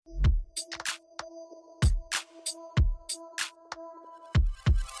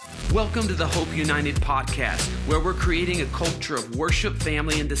Welcome to the Hope United podcast, where we're creating a culture of worship,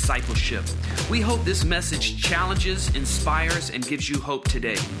 family, and discipleship. We hope this message challenges, inspires, and gives you hope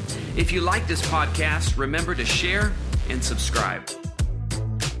today. If you like this podcast, remember to share and subscribe.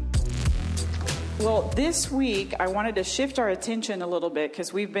 Well, this week, I wanted to shift our attention a little bit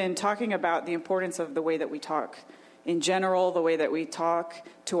because we've been talking about the importance of the way that we talk in general, the way that we talk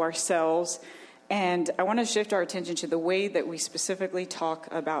to ourselves. And I want to shift our attention to the way that we specifically talk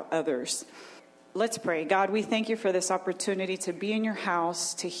about others. Let's pray. God, we thank you for this opportunity to be in your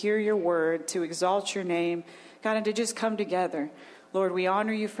house, to hear your word, to exalt your name, God, and to just come together. Lord, we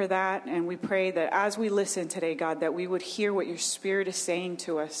honor you for that, and we pray that as we listen today, God, that we would hear what your Spirit is saying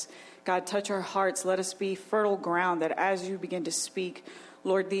to us. God, touch our hearts. Let us be fertile ground that as you begin to speak,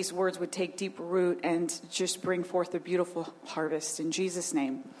 Lord, these words would take deep root and just bring forth a beautiful harvest. In Jesus'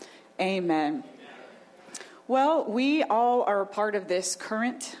 name, amen. Well, we all are a part of this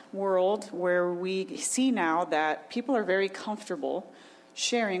current world where we see now that people are very comfortable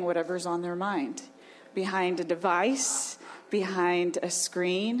sharing whatever's on their mind behind a device, behind a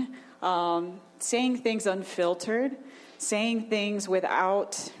screen, saying things unfiltered, saying things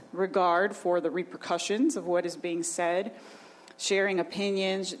without regard for the repercussions of what is being said, sharing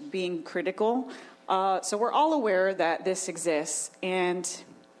opinions, being critical. So we're all aware that this exists, and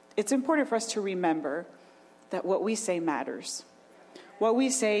it's important for us to remember that what we say matters. What we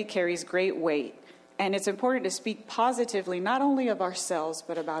say carries great weight, and it's important to speak positively not only of ourselves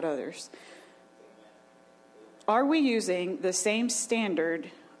but about others. Are we using the same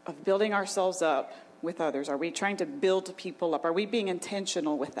standard of building ourselves up with others? Are we trying to build people up? Are we being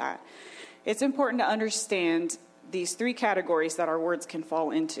intentional with that? It's important to understand these three categories that our words can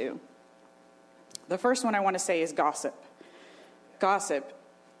fall into. The first one I want to say is gossip. Gossip.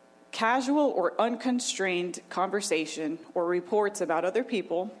 Casual or unconstrained conversation or reports about other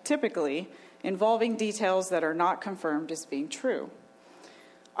people, typically involving details that are not confirmed as being true.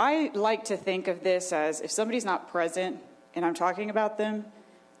 I like to think of this as if somebody's not present and I'm talking about them,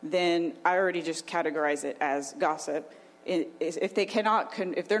 then I already just categorize it as gossip. If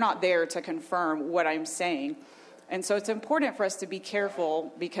they're not there to confirm what I'm saying. And so it's important for us to be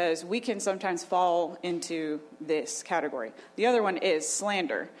careful because we can sometimes fall into this category. The other one is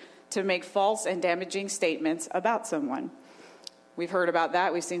slander, to make false and damaging statements about someone. We've heard about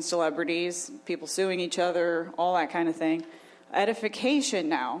that. We've seen celebrities, people suing each other, all that kind of thing. Edification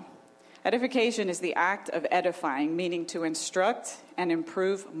now. Edification is the act of edifying, meaning to instruct and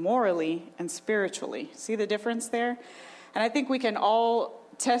improve morally and spiritually. See the difference there? And I think we can all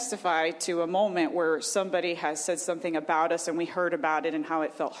testify to a moment where somebody has said something about us and we heard about it and how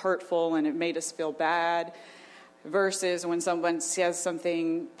it felt hurtful and it made us feel bad, versus when someone says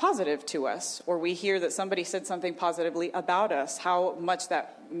something positive to us, or we hear that somebody said something positively about us, how much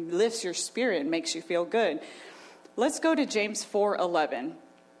that lifts your spirit and makes you feel good. Let's go to James 4:11.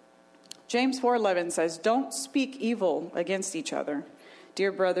 James 4:11 says, "Don't speak evil against each other,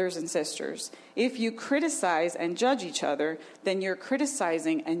 dear brothers and sisters. If you criticize and judge each other, then you're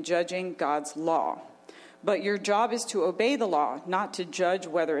criticizing and judging God's law. But your job is to obey the law, not to judge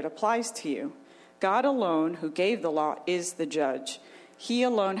whether it applies to you. God alone, who gave the law, is the judge. He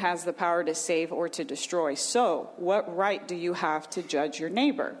alone has the power to save or to destroy. So, what right do you have to judge your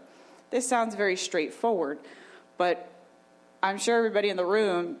neighbor?" This sounds very straightforward, but I'm sure everybody in the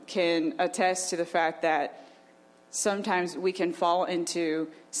room can attest to the fact that sometimes we can fall into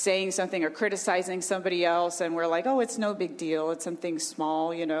saying something or criticizing somebody else, and we're like, oh, it's no big deal. It's something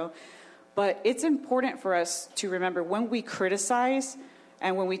small, you know. But it's important for us to remember when we criticize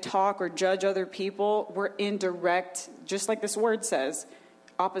and when we talk or judge other people, we're in direct, just like this word says,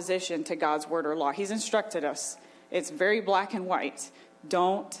 opposition to God's word or law. He's instructed us. It's very black and white.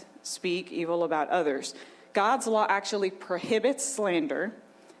 Don't speak evil about others. God's law actually prohibits slander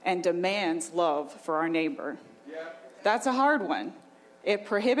and demands love for our neighbor. That's a hard one. It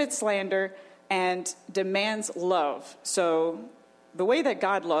prohibits slander and demands love. So the way that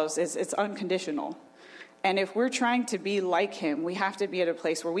God loves is it's unconditional. And if we're trying to be like him, we have to be at a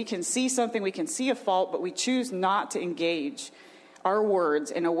place where we can see something, we can see a fault, but we choose not to engage our words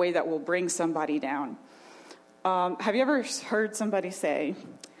in a way that will bring somebody down. Have you ever heard somebody say,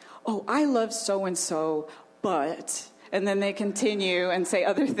 oh, I love so-and-so, but, and then they continue and say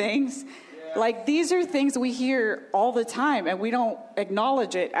other things? Yeah. Like, these are things we hear all the time, and we don't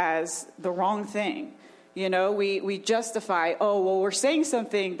acknowledge it as the wrong thing. You know, we justify, oh, well, we're saying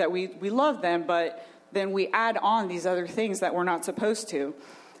something that we love them, but then we add on these other things that we're not supposed to.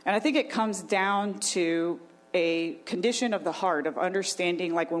 And I think it comes down to a condition of the heart, of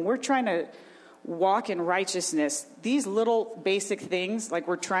understanding, like when we're trying to walk in righteousness. These little basic things, like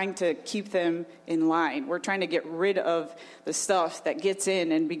we're trying to keep them in line. We're trying to get rid of the stuff that gets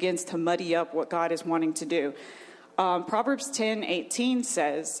in and begins to muddy up what God is wanting to do. Proverbs 10:18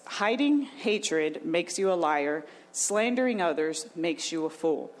 says, hiding hatred makes you a liar. Slandering others makes you a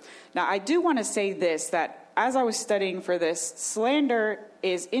fool. Now, I do want to say this, that as I was studying for this, slander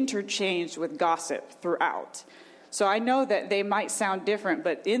is interchanged with gossip throughout. So I know that they might sound different,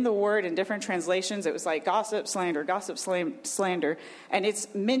 but in the word, in different translations, it was like gossip, slander, slander. And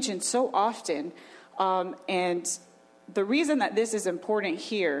it's mentioned so often. And the reason that this is important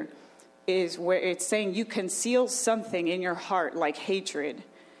here is where it's saying you conceal something in your heart like hatred.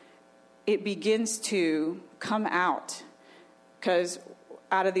 It begins to come out, because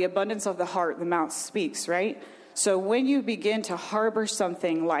out of the abundance of the heart, the mouth speaks, right? So when you begin to harbor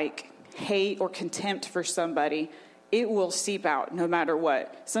something like hate or contempt for somebody, it will seep out no matter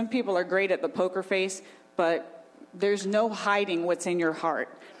what. Some people are great at the poker face, but there's no hiding what's in your heart.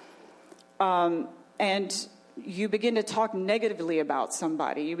 And you begin to talk negatively about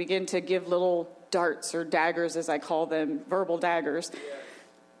somebody. You begin to give little darts or daggers, as I call them, verbal daggers.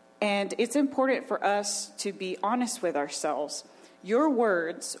 And it's important for us to be honest with ourselves. Your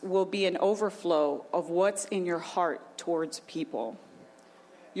words will be an overflow of what's in your heart towards people.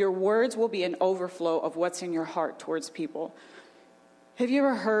 Your words will be an overflow of what's in your heart towards people. Have you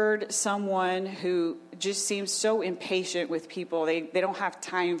ever heard someone who just seems so impatient with people? They don't have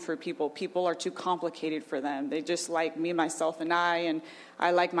time for people. People are too complicated for them. They just like me, myself, and I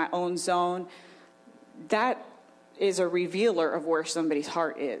like my own zone. That is a revealer of where somebody's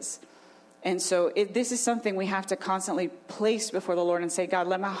heart is. And so this is something we have to constantly place before the Lord and say, God,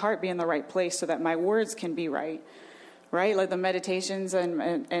 let my heart be in the right place so that my words can be right. Right? Let the meditations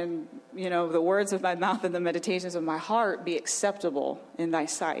and you know, the words of my mouth and the meditations of my heart be acceptable in thy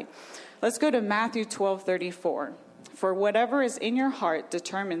sight. Let's go to Matthew 12:34. For whatever is in your heart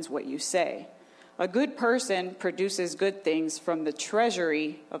determines what you say. A good person produces good things from the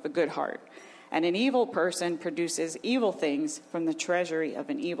treasury of a good heart. And an evil person produces evil things from the treasury of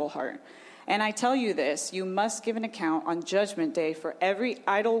an evil heart. And I tell you this, you must give an account on Judgment Day for every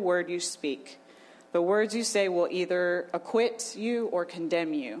idle word you speak. The words you say will either acquit you or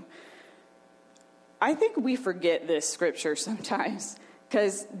condemn you. I think we forget this scripture sometimes,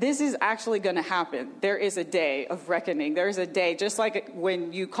 because this is actually going to happen. There is a day of reckoning. There is a day, just like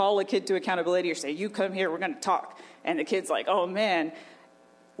when you call a kid to accountability or say, you come here, we're going to talk. And the kid's like, oh man,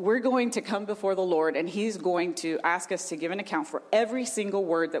 we're going to come before the Lord, and he's going to ask us to give an account for every single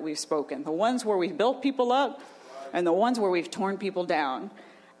word that we've spoken. The ones where we've built people up and the ones where we've torn people down.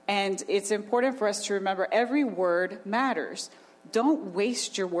 And it's important for us to remember every word matters. Don't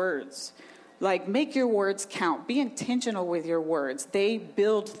waste your words. Like, make your words count. Be intentional with your words. They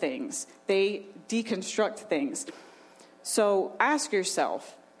build things. They deconstruct things. So ask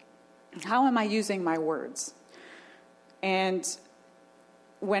yourself, how am I using my words? And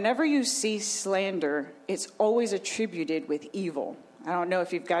whenever you see slander, it's always attributed with evil. I don't know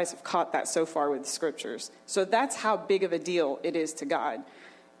if you guys have caught that so far with the scriptures. So that's how big of a deal it is to God,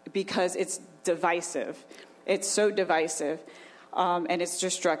 because it's divisive. It's so divisive, and it's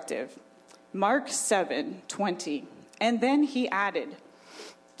destructive. Mark 7:20. And then he added,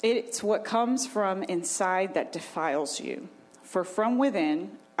 it's what comes from inside that defiles you. For from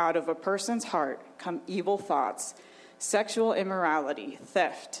within, out of a person's heart, come evil thoughts, sexual immorality,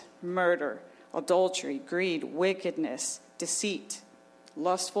 theft, murder, adultery, greed, wickedness, deceit,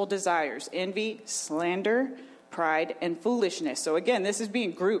 lustful desires, envy, slander, pride, and foolishness. So again, this is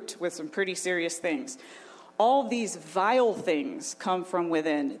being grouped with some pretty serious things. All these vile things come from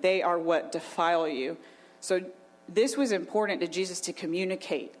within. They are what defile you. So this was important to Jesus to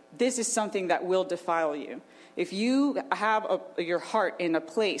communicate. This is something that will defile you. If you have your heart in a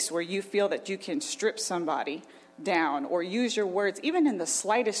place where you feel that you can strip somebody down or use your words, even in the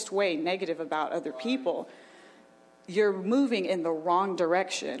slightest way, negative about other people, you're moving in the wrong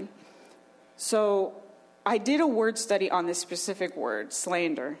direction. So I did a word study on this specific word,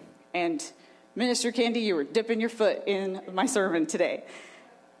 slander. And Minister Candy, you were dipping your foot in my sermon today.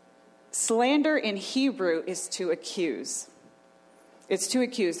 Slander in Hebrew is to accuse. It's to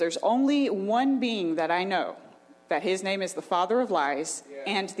accuse. There's only one being that I know, that his name is the father of lies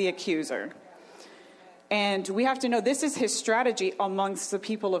and the accuser. And we have to know this is his strategy amongst the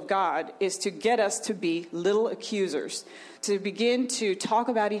people of God, is to get us to be little accusers, to begin to talk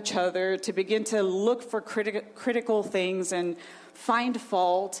about each other, to begin to look for critical things and find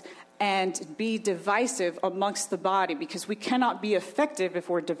fault and be divisive amongst the body, because we cannot be effective if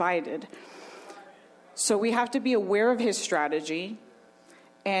we're divided. So we have to be aware of his strategy.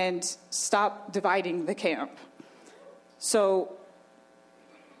 and stop dividing the camp. So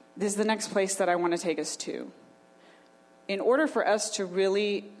this is the next place that I want to take us to. In order for us to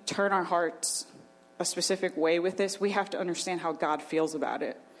really turn our hearts a specific way with this, we have to understand how God feels about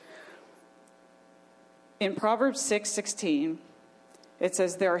it. In Proverbs 6:16, it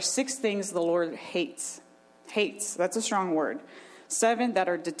says, there are 6 things the Lord hates. Hates, that's a strong word. 7 that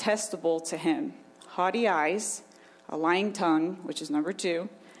are detestable to him. Haughty eyes, a lying tongue, which is number 2,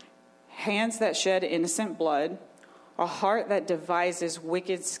 hands that shed innocent blood, a heart that devises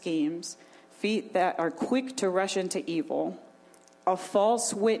wicked schemes, feet that are quick to rush into evil, a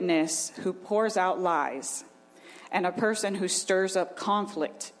false witness who pours out lies, and a person who stirs up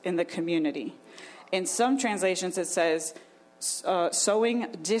conflict in the community. In some translations, it says, sowing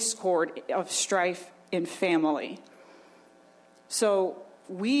discord of strife in family. So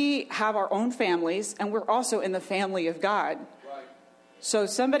we have our own families, and we're also in the family of God. Right. So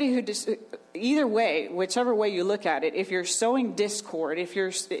somebody who, either way, whichever way you look at it, if you're sowing discord, if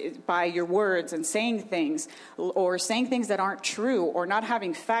you're by your words and saying things, or saying things that aren't true, or not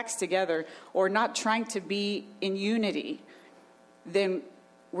having facts together, or not trying to be in unity, then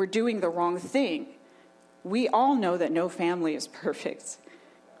we're doing the wrong thing. We all know that no family is perfect,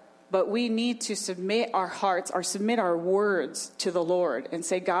 but we need to submit our hearts or submit our words to the Lord and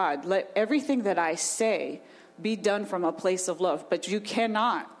say, God, let everything that I say be done from a place of love. But you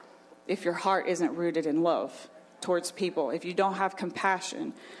cannot if your heart isn't rooted in love towards people, if you don't have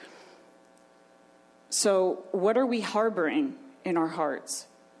compassion. So what are we harboring in our hearts?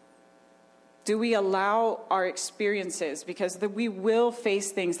 Do we allow our experiences, because we will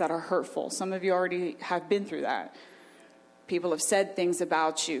face things that are hurtful. Some of you already have been through that. People have said things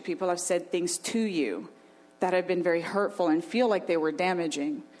about you. People have said things to you that have been very hurtful and feel like they were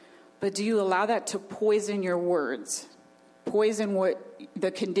damaging. But do you allow that to poison your words? Poison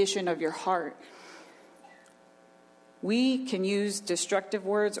the condition of your heart? We can use destructive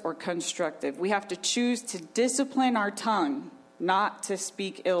words or constructive. We have to choose to discipline our tongue, not to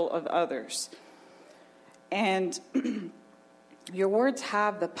speak ill of others. And your words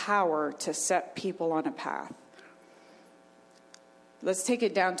have the power to set people on a path. Let's take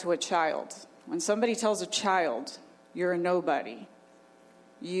it down to a child. When somebody tells a child, you're a nobody,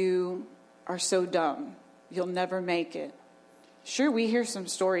 you are so dumb, you'll never make it. Sure, we hear some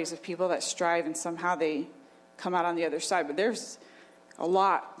stories of people that strive and somehow they come out on the other side, but there's a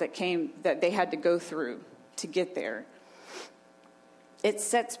lot that they had to go through to get there. It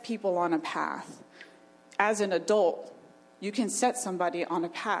sets people on a path. As an adult, you can set somebody on a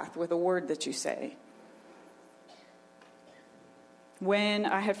path with a word that you say. When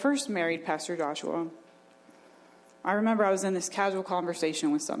I had first married Pastor Joshua, I remember I was in this casual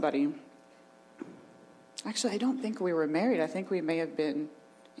conversation with somebody. Actually, I don't think we were married. I think we may have been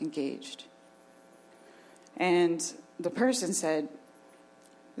engaged. And the person said,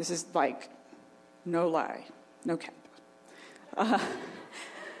 this is like, no lie, no cap.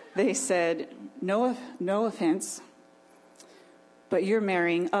 They said, no offense, but you're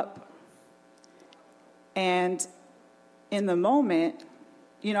marrying up. And in the moment,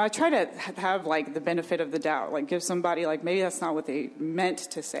 I try to have like the benefit of the doubt, like give somebody like maybe that's not what they meant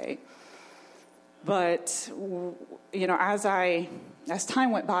to say. But, as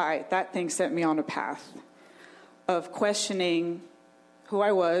time went by, that thing set me on a path of questioning who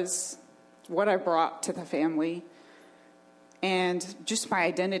I was, what I brought to the family, and just my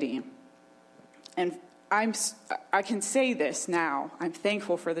identity. And I can say this now. I'm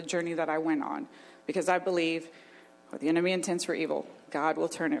thankful for the journey that I went on, because I believe what the enemy intends for evil, God will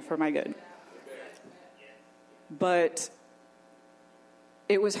turn it for my good. But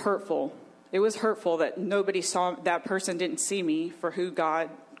it was hurtful. It was hurtful that nobody saw, that person didn't see me for who God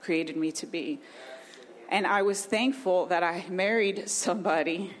created me to be. And I was thankful that I married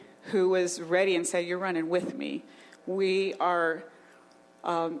somebody who was ready and said, you're running with me. We are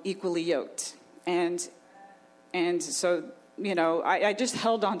equally yoked. And so, I just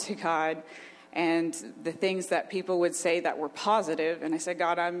held on to God and the things that people would say that were positive. And I said,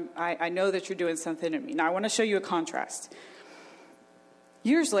 God, I know that you're doing something in me. Now, I want to show you a contrast.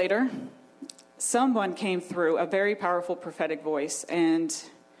 Years later, someone came through, a very powerful prophetic voice, and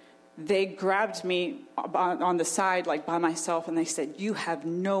they grabbed me on the side, like by myself, and they said, you have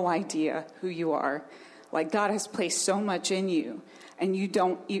no idea who you are. Like, God has placed so much in you, and you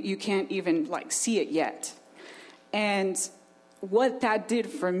can't even like see it yet. And what that did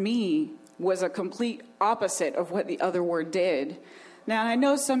for me was a complete opposite of what the other word did. Now, I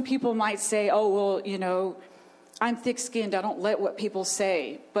know some people might say, oh, well, I'm thick-skinned. I don't let what people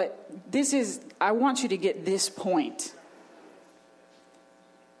say. But I want you to get this point.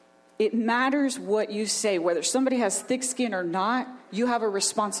 It matters what you say. Whether somebody has thick skin or not, you have a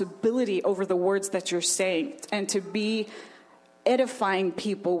responsibility over the words that you're saying and to be edifying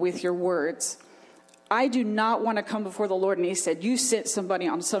people with your words. I do not want to come before the Lord and he said, you sent somebody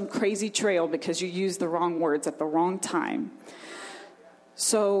on some crazy trail because you used the wrong words at the wrong time.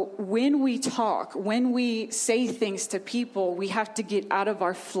 So when we talk, when we say things to people, we have to get out of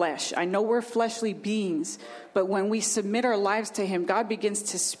our flesh. I know we're fleshly beings, but when we submit our lives to him, God begins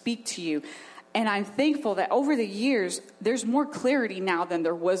to speak to you. And I'm thankful that over the years, there's more clarity now than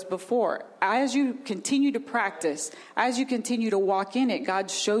there was before. As you continue to practice, as you continue to walk in it, God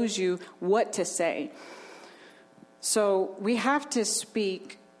shows you what to say. So we have to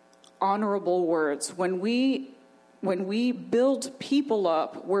speak honorable words. When we build people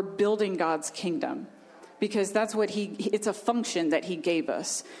up, we're building God's kingdom, because that's what it's a function that he gave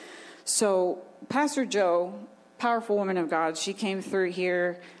us. So Pastor Joe, powerful woman of God, she came through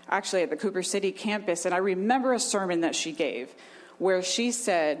here actually at the Cooper City campus, and I remember a sermon that she gave where she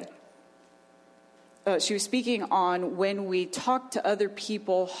said, she was speaking on when we talk to other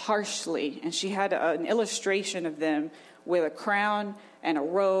people harshly, and she had an illustration of them with a crown and a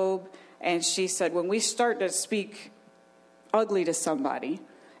robe. And she said, when we start to speak ugly to somebody,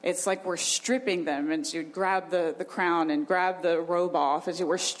 it's like we're stripping them. And she would grab the crown and grab the robe off, and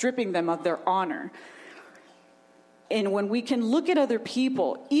we're stripping them of their honor. And when we can look at other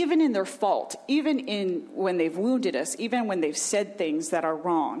people, even in their fault, even in when they've wounded us, even when they've said things that are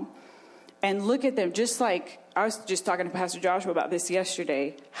wrong, and look at them, just like I was just talking to Pastor Joshua about this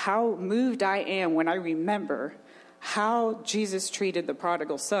yesterday, how moved I am when I remember how Jesus treated the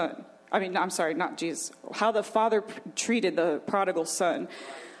prodigal son. Not Jesus. How the father treated the prodigal son.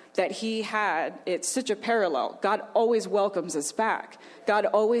 That he had, it's such a parallel. God always welcomes us back. God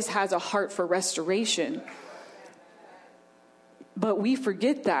always has a heart for restoration. But we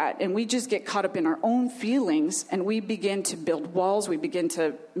forget that, and we just get caught up in our own feelings, and we begin to build walls. We begin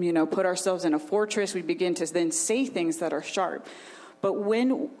to, put ourselves in a fortress. We begin to then say things that are sharp. But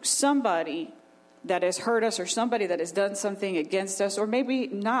when somebody that has hurt us, or somebody that has done something against us, or maybe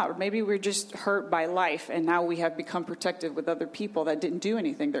not, or maybe we're just hurt by life, and now we have become protective with other people that didn't do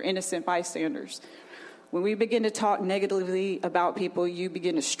anything. They're innocent bystanders. When we begin to talk negatively about people, you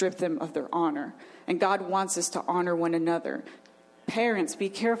begin to strip them of their honor. And God wants us to honor one another. Parents, be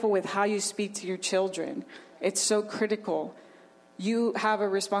careful with how you speak to your children. It's so critical. You have a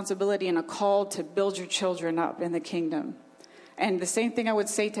responsibility and a call to build your children up in the kingdom. And the same thing I would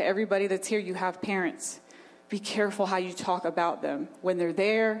say to everybody that's here, you have parents. Be careful how you talk about them when they're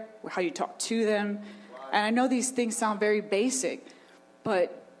there, how you talk to them. And I know these things sound very basic,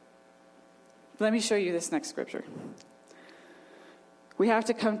 but let me show you this next scripture. We have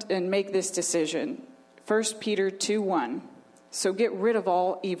to come and make this decision. 1 Peter 2:1. So get rid of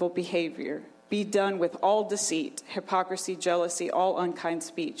all evil behavior. Be done with all deceit, hypocrisy, jealousy, all unkind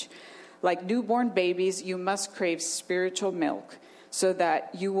speech. Like newborn babies, you must crave spiritual milk so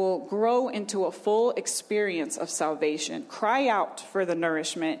that you will grow into a full experience of salvation. Cry out for the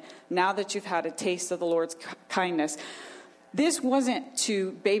nourishment now that you've had a taste of the Lord's kindness. This wasn't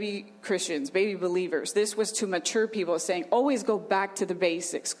to baby Christians, baby believers. This was to mature people, saying, always go back to the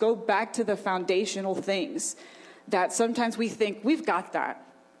basics. Go back to the foundational things that sometimes we think we've got that.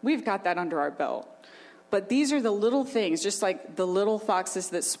 We've got that under our belt. But these are the little things, just like the little foxes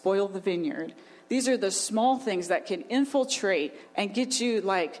that spoil the vineyard. These are the small things that can infiltrate and get you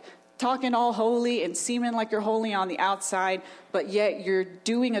like talking all holy and seeming like you're holy on the outside, but yet you're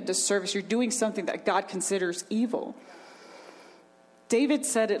doing a disservice. You're doing something that God considers evil. David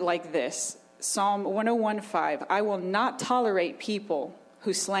said it like this, Psalm 101:5, I will not tolerate people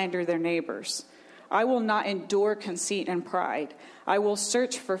who slander their neighbors. I will not endure conceit and pride. I will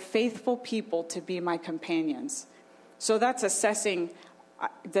search for faithful people to be my companions. So that's assessing,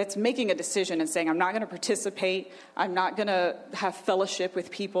 that's making a decision and saying, I'm not going to participate. I'm not going to have fellowship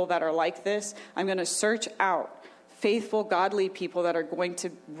with people that are like this. I'm going to search out faithful, godly people that are going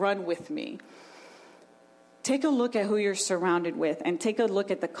to run with me. Take a look at who you're surrounded with, and take a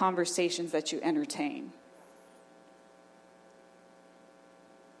look at the conversations that you entertain.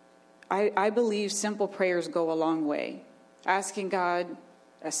 I believe simple prayers go a long way. Asking God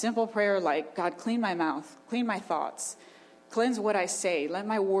a simple prayer like, God, clean my mouth, clean my thoughts, cleanse what I say. Let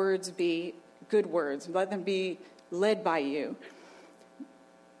my words be good words. Let them be led by you.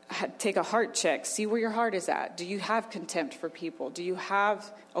 Take a heart check. See where your heart is at. Do you have contempt for people? Do you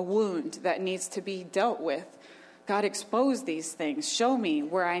have a wound that needs to be dealt with? God, expose these things. Show me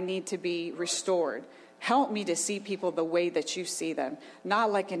where I need to be restored. Help me to see people the way that you see them,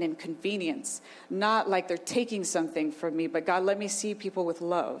 not like an inconvenience, not like they're taking something from me, but God, let me see people with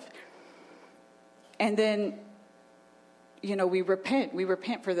love. And then, we repent. We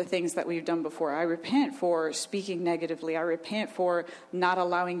repent for the things that we've done before. I repent for speaking negatively. I repent for not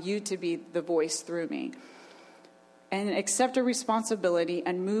allowing you to be the voice through me. And accept a responsibility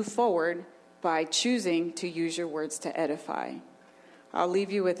and move forward by choosing to use your words to edify. I'll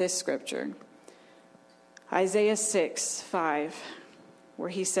leave you with this scripture. Isaiah 6:5, where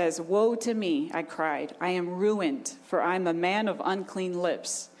he says, "Woe to me, I cried. I am ruined, for I am a man of unclean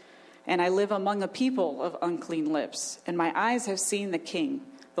lips, and I live among a people of unclean lips, and my eyes have seen the King,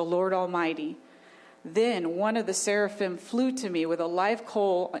 the Lord Almighty." Then one of the seraphim flew to me with a live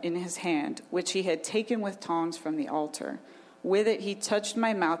coal in his hand, which he had taken with tongs from the altar. With it he touched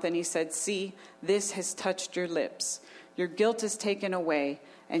my mouth, and he said, "See, this has touched your lips. Your guilt is taken away,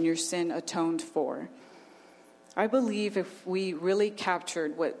 and your sin atoned for." I believe if we really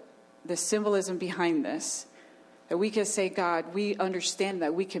captured what the symbolism behind this, that we could say, God, we understand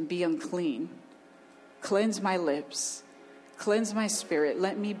that we can be unclean. Cleanse my lips. Cleanse my spirit.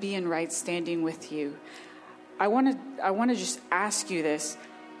 Let me be in right standing with you. I want to just ask you this,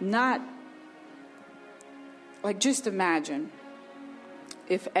 not like, just imagine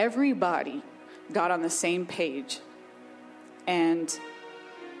if everybody got on the same page and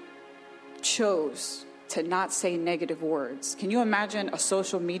chose to not say negative words. Can you imagine a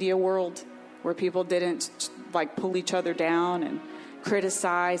social media world where people didn't pull each other down and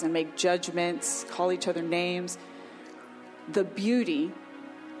criticize and make judgments, call each other names? The beauty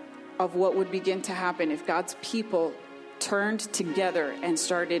of what would begin to happen if God's people turned together and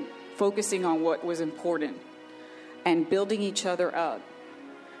started focusing on what was important and building each other up.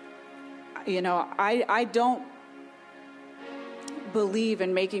 I don't believe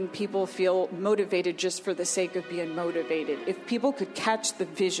in making people feel motivated just for the sake of being motivated. If people could catch the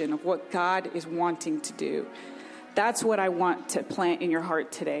vision of what God is wanting to do, that's what I want to plant in your heart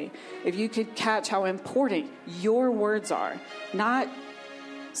today. If you could catch how important your words are, not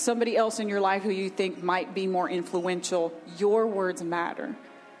somebody else in your life who you think might be more influential, your words matter.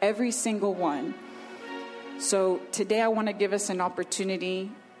 Every single one. So today I want to give us an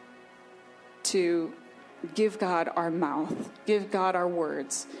opportunity to give God our mouth, give God our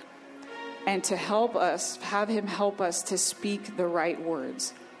words, and to help us, have him help us to speak the right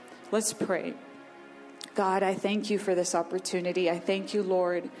words. Let's pray. God, I thank you for this opportunity. I thank you,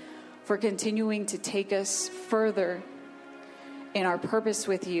 Lord, for continuing to take us further in our purpose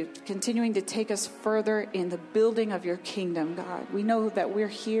with you, continuing to take us further in the building of your kingdom, God. We know that we're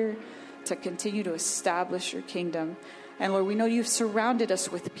here to continue to establish your kingdom. And Lord, we know you've surrounded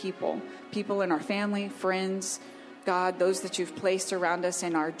us with people in our family, friends, God, those that you've placed around us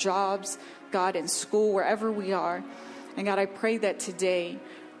in our jobs, God, in school, wherever we are. And God, I pray that today,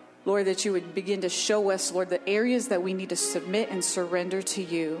 Lord, that you would begin to show us, Lord, the areas that we need to submit and surrender to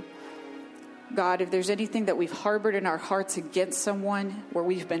you. God, if there's anything that we've harbored in our hearts against someone where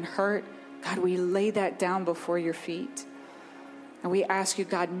we've been hurt, God, we lay that down before your feet. And we ask you,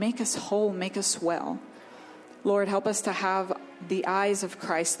 God, make us whole, make us well. Lord, help us to have the eyes of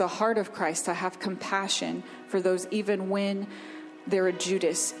Christ, the heart of Christ, to have compassion for those even when they're a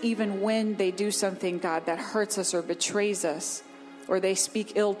Judas, even when they do something, God, that hurts us or betrays us, or they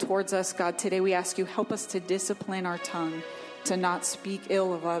speak ill towards us. God, today we ask you, help us to discipline our tongue, to not speak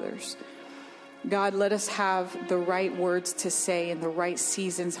ill of others. God, let us have the right words to say in the right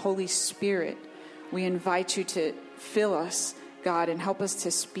seasons. Holy Spirit, we invite you to fill us, God, and help us to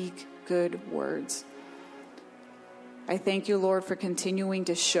speak good words. I thank you, Lord, for continuing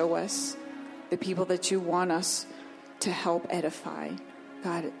to show us the people that you want us to help edify,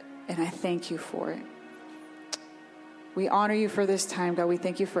 God, and I thank you for it. We honor you for this time, God. We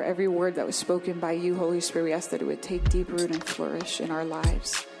thank you for every word that was spoken by you, Holy Spirit. We ask that it would take deep root and flourish in our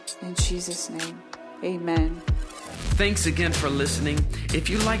lives. In Jesus' name, amen. Thanks again for listening. If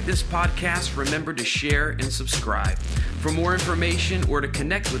you like this podcast, remember to share and subscribe. For more information or to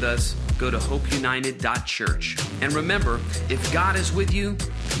connect with us, go to hopeunited.church. And remember, if God is with you,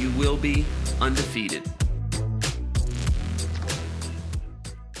 you will be undefeated.